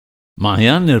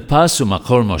Ma'yan nirpas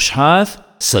u'makor moshhath,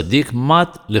 Sadiq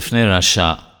mat lifnei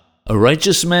rasha. A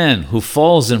righteous man who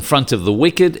falls in front of the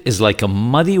wicked is like a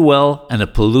muddy well and a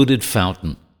polluted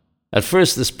fountain. At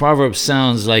first, this proverb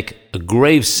sounds like a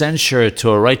grave censure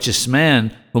to a righteous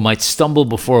man who might stumble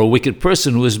before a wicked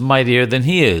person who is mightier than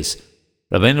he is.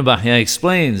 Rabbi Ya'aqob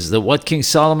explains that what King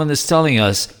Solomon is telling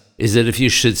us is that if you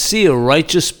should see a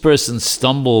righteous person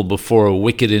stumble before a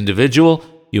wicked individual,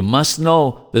 you must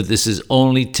know that this is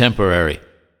only temporary.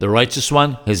 The righteous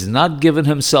one has not given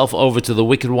himself over to the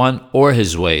wicked one or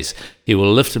his ways. He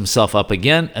will lift himself up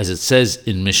again, as it says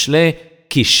in Mishlei,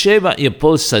 Ki sheva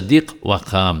yipol sadiq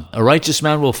waqam. A righteous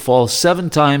man will fall 7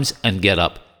 times and get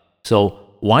up. So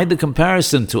why the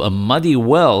comparison to a muddy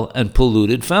well and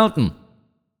polluted fountain?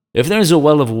 If there is a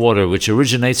well of water which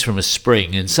originates from a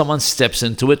spring and someone steps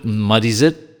into it and muddies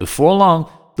it, before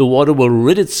long the water will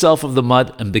rid itself of the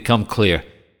mud and become clear.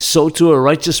 So too a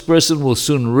righteous person will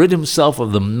soon rid himself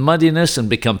of the muddiness and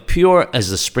become pure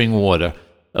as the spring water.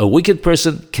 A wicked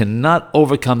person cannot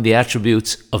overcome the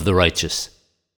attributes of the righteous.